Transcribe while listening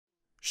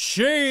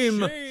Shame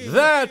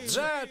that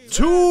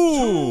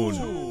tune!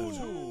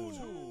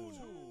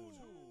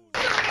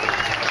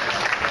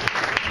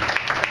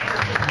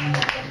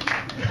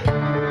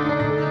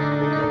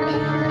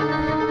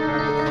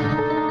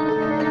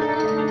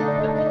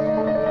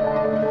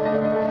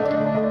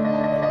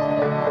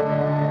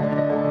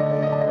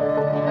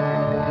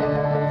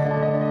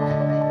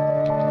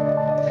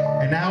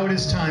 Now it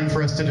is time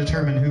for us to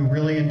determine who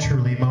really and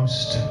truly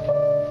most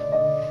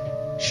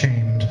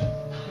shamed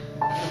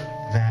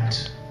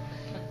that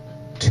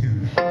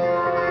tune.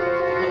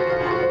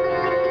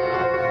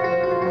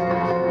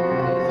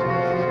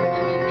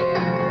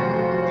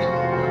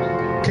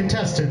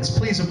 Contestants,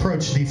 please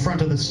approach the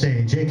front of the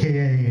stage,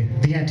 aka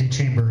the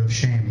antechamber of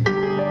shame.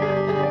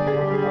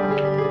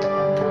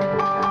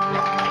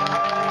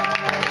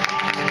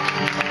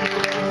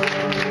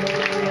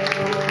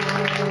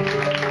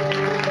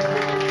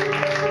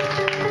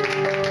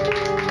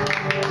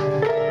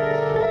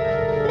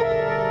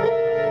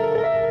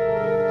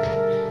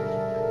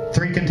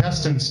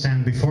 Contestants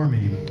stand before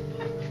me,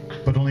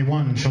 but only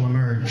one shall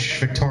emerge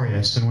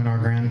victorious and win our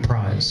grand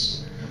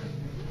prize.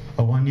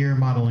 A one-year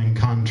modeling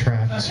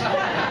contract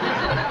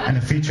and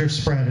a feature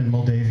spread in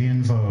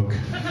Moldavian Vogue.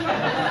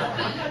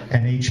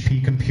 An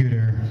HP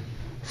computer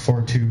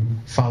for to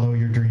follow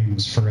your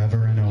dreams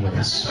forever and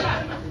always.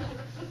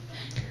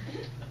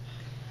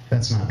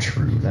 That's not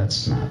true.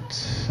 That's not.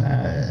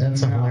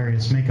 That's a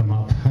hilarious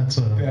make-em-up. That's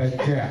a.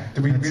 Yeah,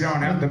 we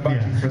don't have the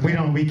budget for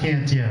that. We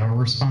can't. Yeah,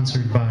 we're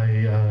sponsored by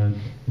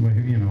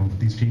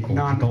these people.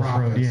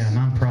 Non-profits. Yeah,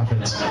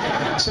 non-profits.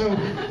 So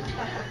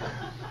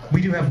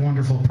we do have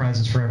wonderful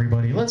prizes for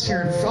everybody. Let's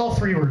hear it. All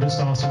three were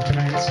just awesome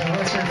tonight. So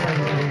let's hear it for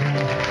everybody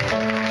again.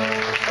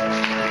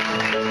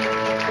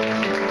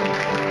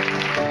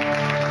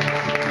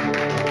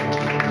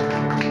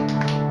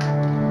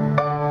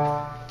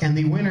 And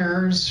the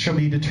winners shall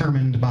be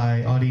determined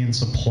by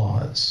audience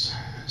applause.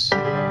 So.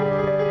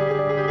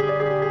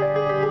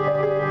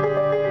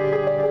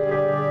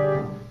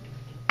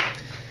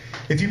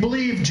 If you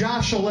believe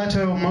Josh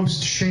Alletto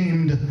most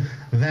shamed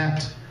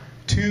that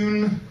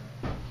tune,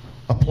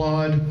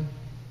 applaud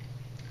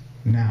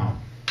now.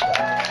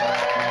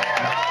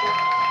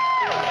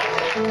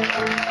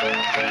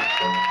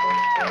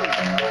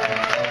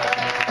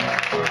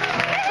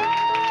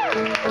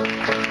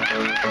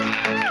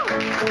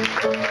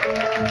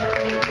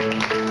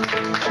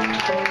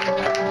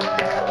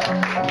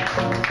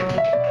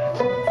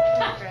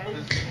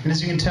 And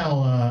as you can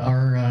tell,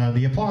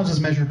 the applause is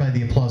measured by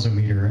the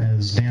applausometer,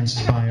 as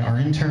danced by our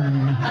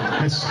intern,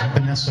 Miss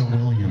Vanessa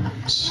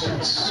Williams.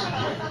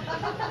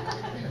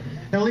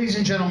 Now, ladies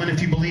and gentlemen,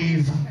 if you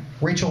believe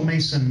Rachel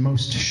Mason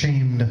most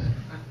shamed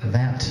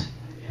that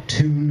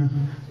tune,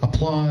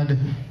 applaud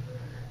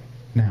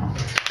now.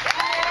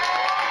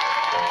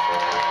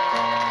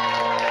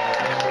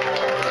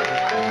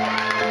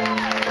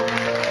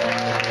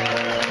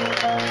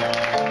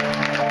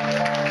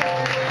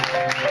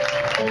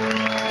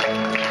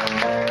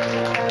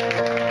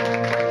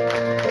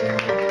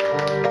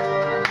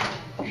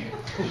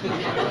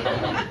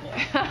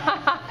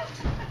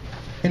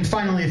 And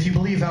finally, if you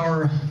believe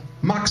our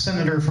mock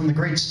senator from the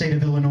great state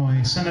of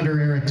Illinois, Senator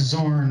Eric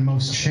Zorn,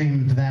 most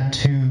shamed that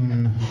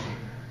tune,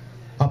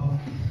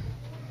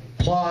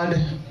 applaud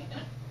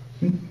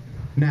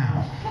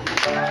now.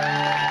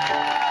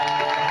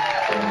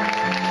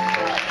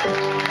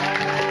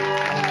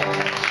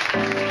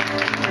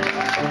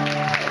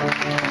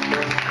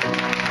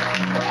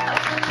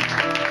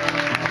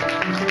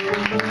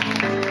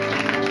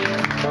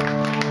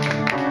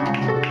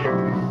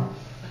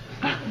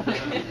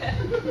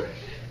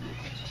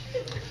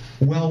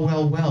 Well,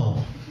 well,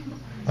 well,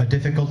 a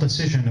difficult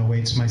decision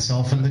awaits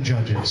myself and the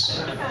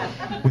judges,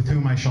 with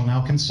whom I shall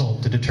now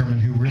consult to determine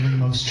who really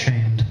most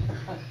shamed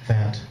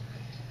that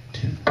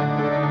tune.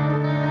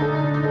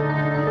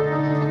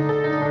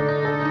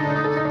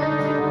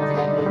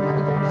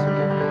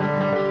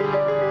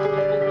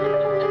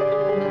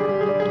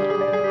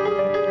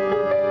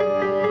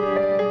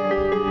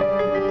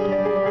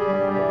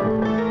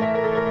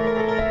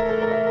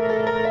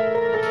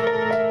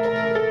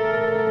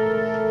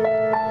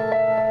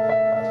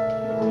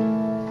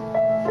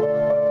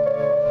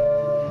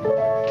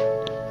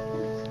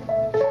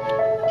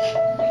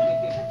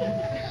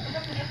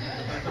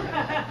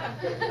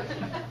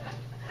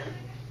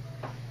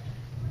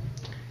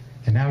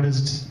 And now it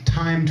is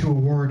time to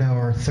award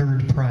our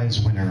third prize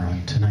winner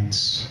on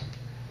tonight's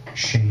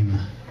Shame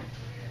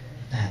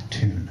That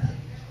Tune.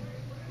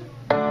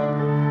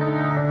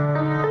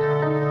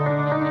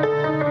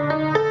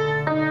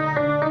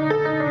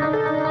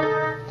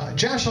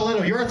 Josh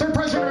Alletto, you're our third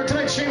prize winner on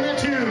tonight's Shame That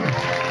Tune.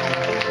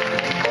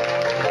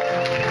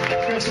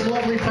 We have some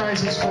lovely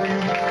prizes for you.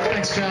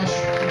 Thanks, Josh.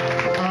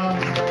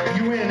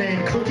 You win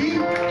a cookie.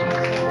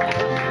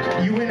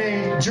 You win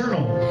a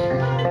journal.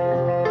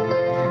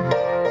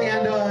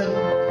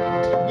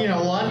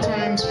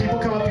 People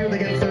come up here, they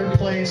get third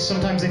place.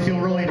 Sometimes they feel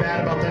really bad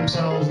about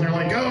themselves, and they're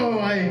like, oh,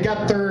 I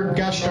got third,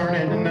 gosh darn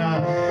it. And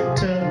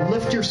to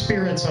lift your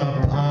spirits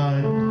up,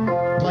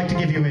 I'd like to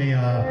give you a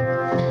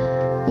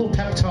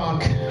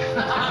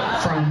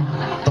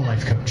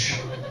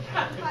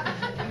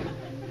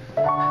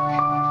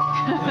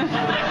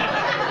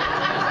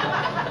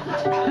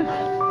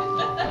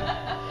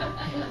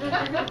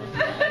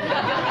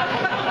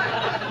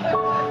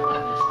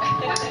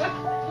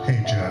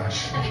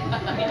Josh.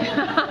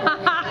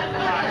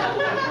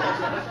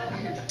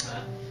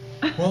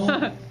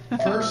 Well,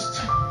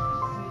 first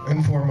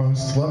and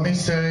foremost, let me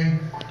say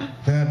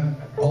that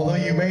although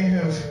you may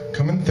have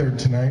come in third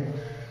tonight,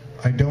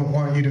 I don't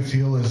want you to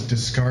feel as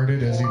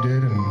discarded as you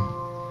did in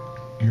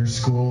your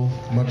school,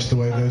 much the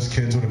way those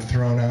kids would have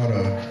thrown out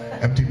an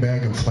empty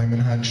bag of Flamin'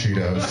 Hot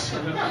Cheetos.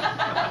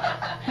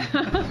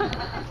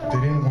 They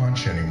didn't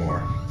want you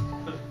anymore.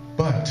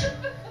 But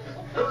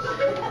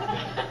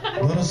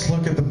let us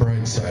look at the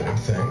bright side of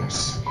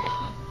things.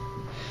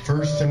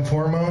 First and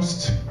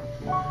foremost,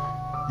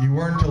 you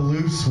weren't a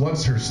loose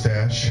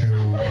what's-her-stash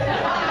who,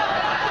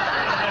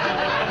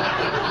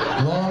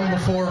 long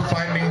before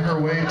finding her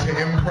way to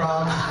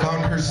improv,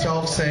 found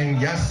herself saying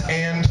yes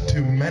and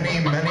to many,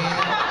 many,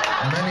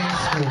 many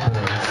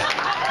schoolboys.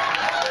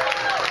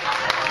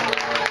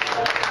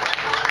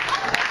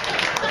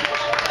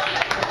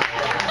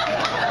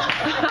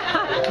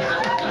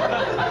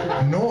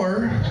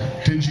 Nor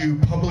did you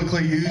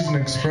publicly use an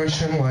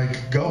expression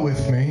like, "go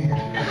with me,"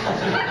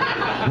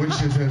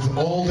 which is as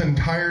old and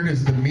tired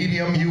as the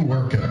medium you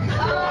work in.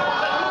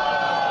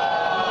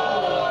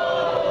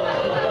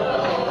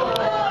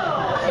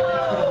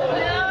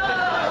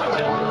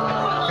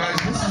 Guys,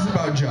 this is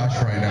about Josh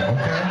right now,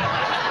 okay?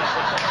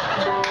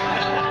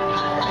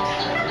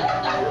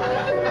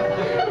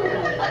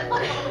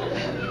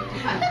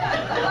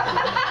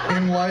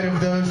 In light of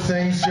those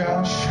things,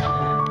 Josh,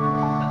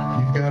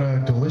 you've got a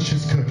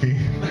delicious cookie.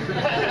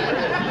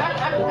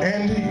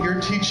 And you're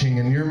teaching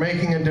and you're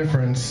making a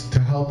difference to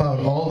help out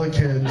all the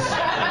kids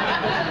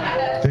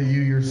that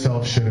you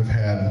yourself should have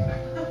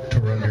had to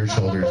rub your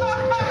shoulders as a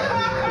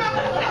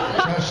child.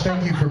 Josh,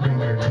 thank you for being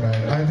here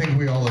tonight. I think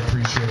we all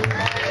appreciate it.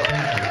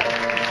 Thank you.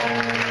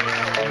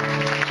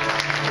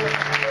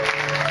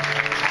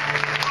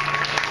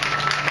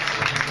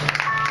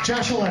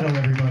 Josh Alletto,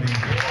 everybody.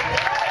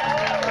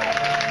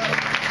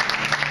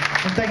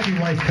 And thank you,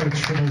 Life Coach,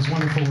 for those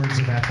wonderful words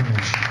of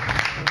affirmation.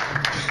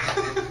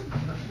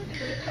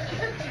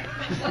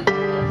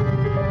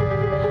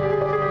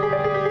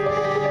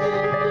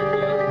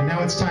 And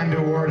now it's time to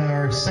award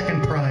our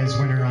second prize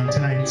winner on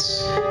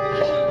tonight's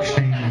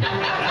Shame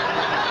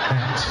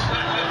That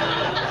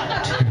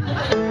Tune.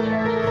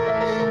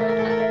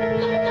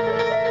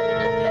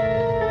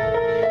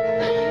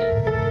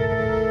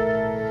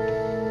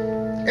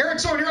 Eric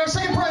Zorn, you're our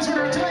second prize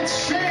winner on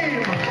tonight's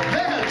Shame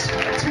That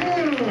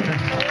Tune.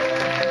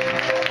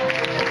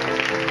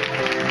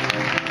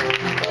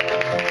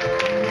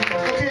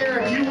 Okay,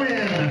 Eric, you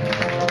win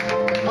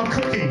a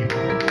cookie.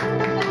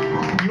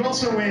 You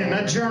also win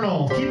a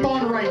journal. Keep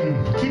on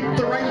writing. Keep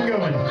the writing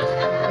going.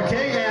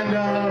 Okay, and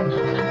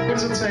what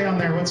does it say on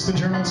there? What's the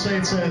journal say?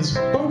 It says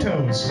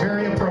photos.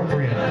 Very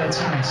appropriate. That's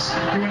nice.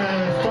 You win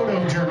a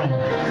photo journal.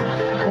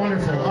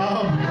 Wonderful.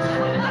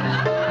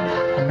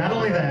 Not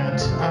only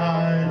that,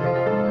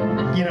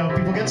 you know,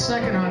 people get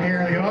second on here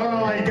and they go,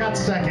 oh, I got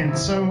second.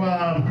 So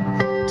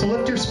to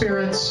lift your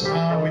spirits,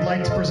 we'd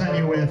like to present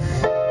you with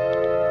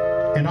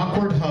an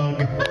awkward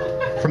hug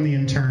from the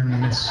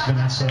intern, Miss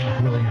Vanessa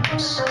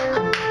Williams.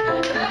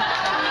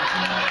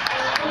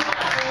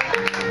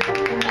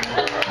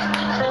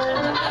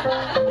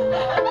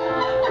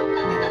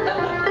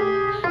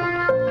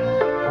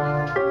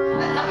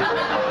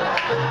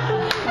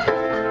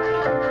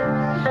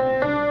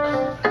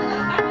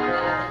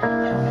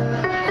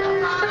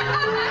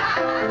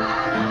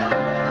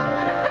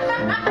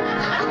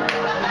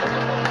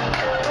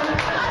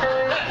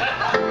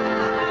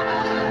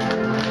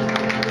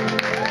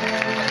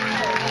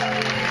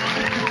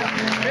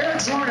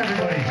 Eric Zorn,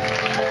 everybody.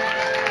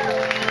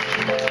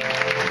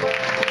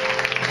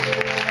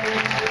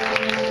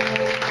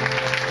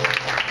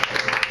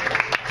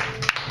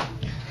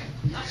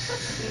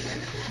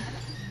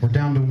 We're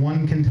down to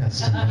one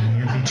contestant in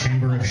the empty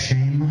chamber of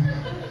shame.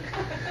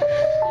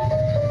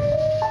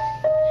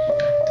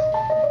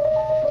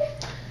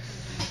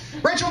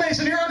 Rachel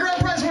Mason, you're our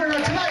grand prize winner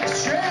of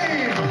tonight's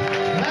Shame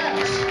That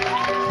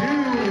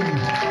Tune.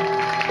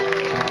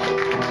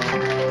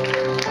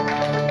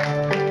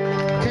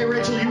 Okay,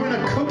 Rachel, you win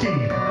a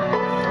cookie.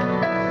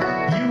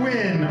 You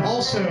win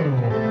also,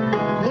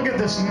 look at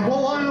this,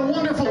 well, on a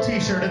wonderful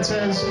t-shirt. It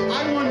says,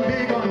 I won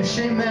big on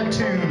Shame That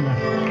Tune.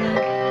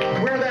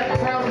 Wear that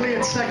proudly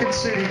at Second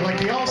City like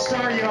the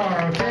all-star you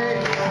are, okay?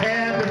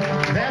 And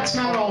that's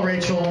not all,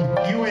 Rachel.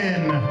 You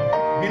win,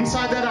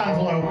 inside that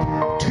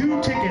envelope, 2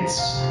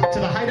 tickets to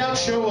the Hideout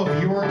show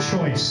of your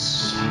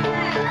choice.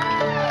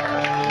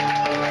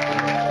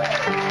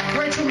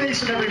 Rachel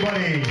Mason,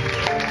 everybody.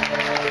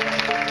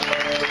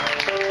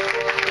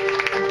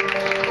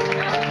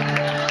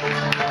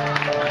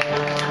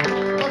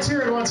 Let's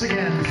hear it once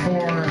again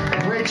for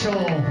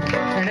Rachel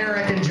and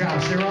Eric and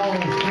Josh. They're all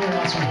really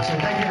awesome, so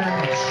thank you very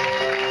much.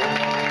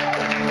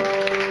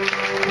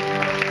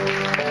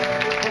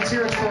 Let's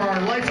hear it for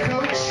our life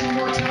coach one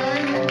more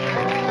time.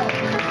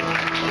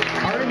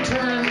 Our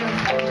intern,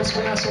 Miss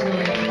Vanessa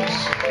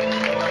Williams.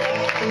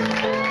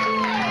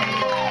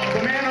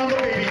 The man on the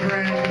baby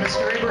grin,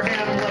 Mr.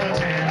 Abraham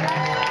Levitan.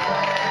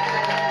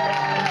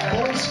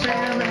 Bulls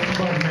fan,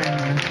 Budman.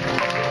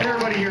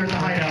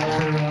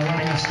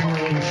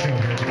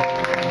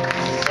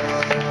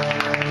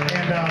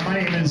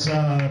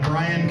 is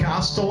Brian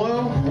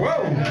Costello.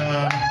 Whoa! And,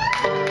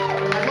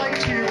 I'd like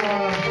to...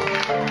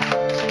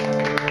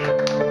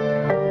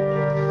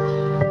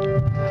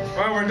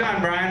 Well, we're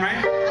done, Brian,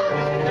 right?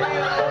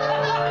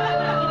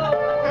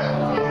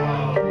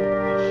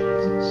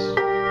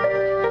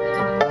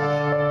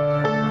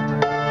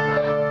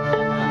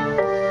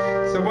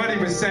 So what he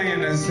was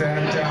saying is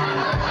that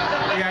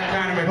we got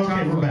kind of a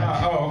Okay, we're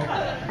back.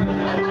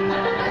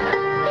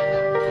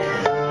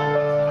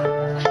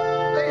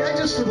 I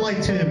just would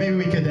like to, maybe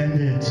we could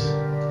end it.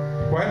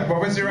 What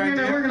was your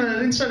idea? We're gonna,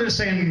 instead of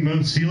saying,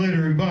 well, see you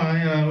later,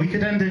 goodbye, we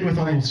could end it with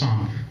a little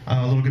song.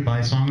 A little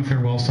goodbye song, a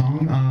farewell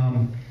song.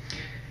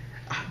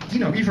 You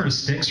know, you've heard of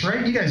Styx,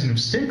 right? You guys know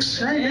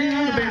Styx, right? You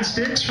know the band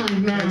Styx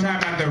from... You're talking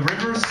about the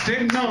River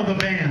Styx? No, the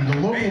band, the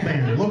local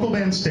band. Local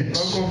band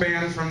Styx. Local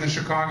band from the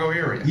Chicago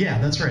area. Yeah,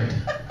 that's right.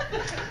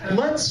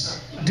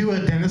 Let's do a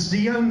Dennis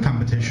DeYoung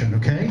competition,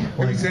 okay?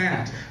 Who's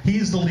that?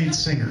 He's the lead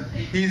singer.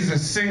 He's the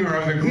singer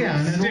of the group Yeah,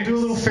 and then we'll do a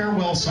little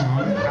farewell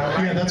song.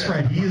 Yeah, that's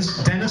right. He is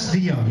Dennis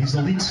DeYoung. He's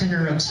the lead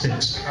singer of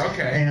Styx.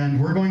 Okay. And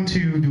we're going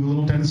to do a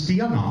little Dennis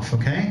DeYoung off,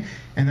 okay?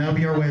 And that'll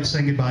be our way of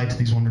saying goodbye to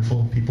these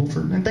wonderful people.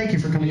 And thank you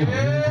for coming out.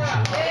 I really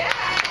appreciate it.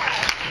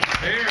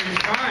 Very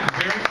fun.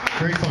 Very fun.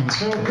 Very fun.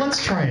 So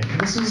let's try it.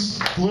 This is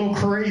a little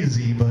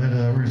crazy, but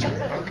we're going to try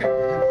it. Okay.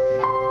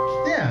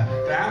 Yeah.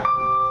 That?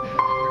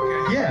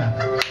 Okay. Yeah.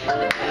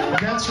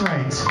 That's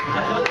right.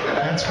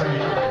 That's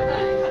right.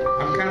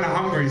 I'm kind of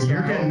hungry, so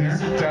You're getting there.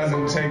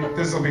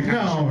 This will be kind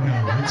of short.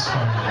 No, it's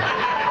fine.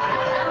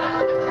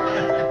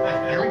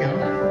 Here we go.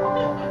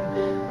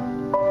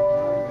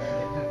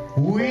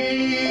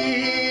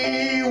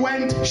 We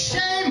went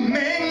shaming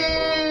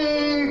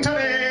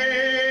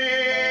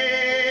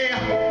today.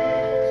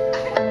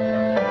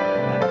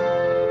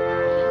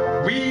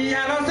 We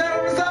had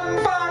ourselves some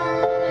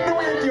fun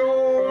with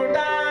your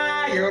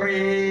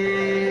diary.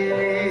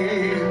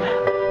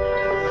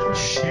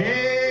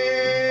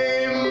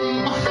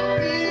 Shame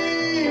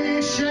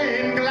happy,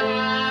 shame glad.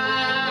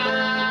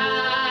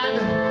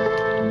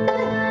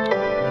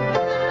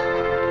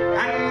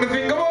 And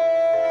think of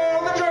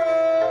all the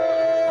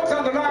jokes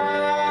and the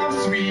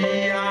laughs we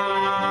had.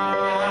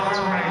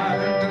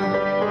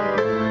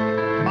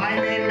 My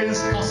name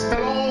is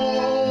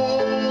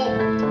Costello,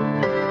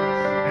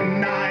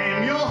 and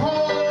I'm your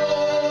host.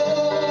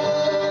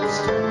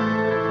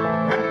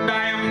 And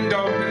I am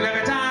Don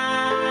Levitan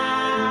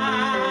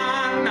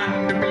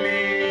and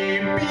play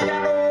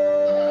piano.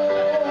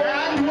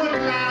 And we're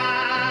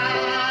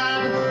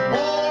glad,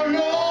 oh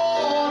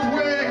Lord,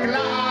 we're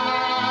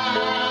glad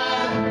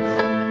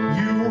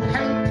you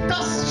helped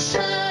us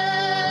share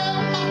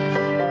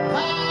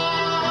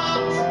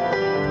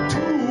that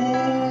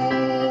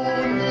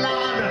tune,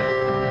 lad.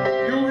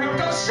 You have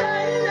to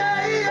shame that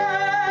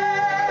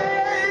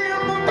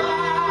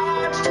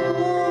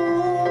tune,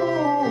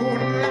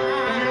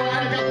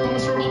 And that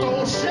comes from out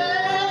of shame,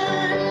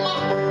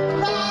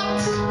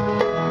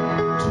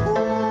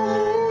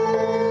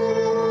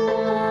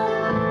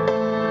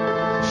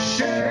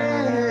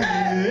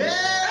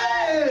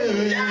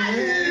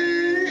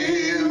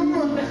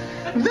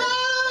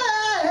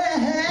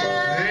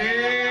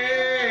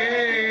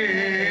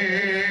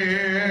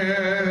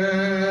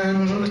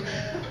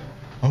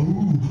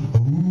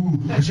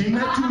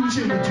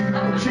 that shame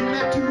that tune, shame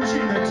that tune,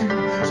 shame that tune,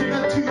 shame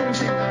that tune, shame that tune,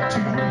 shame that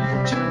tune,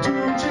 shame that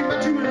tune, shame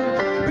that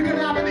tune. We can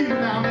have a demon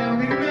now, man.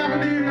 We can have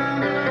a demon now,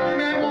 man.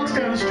 Man walks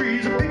down the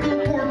streets, a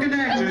pickled pork and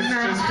eggs.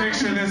 Just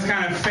picture this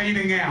kind of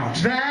fading out.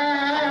 That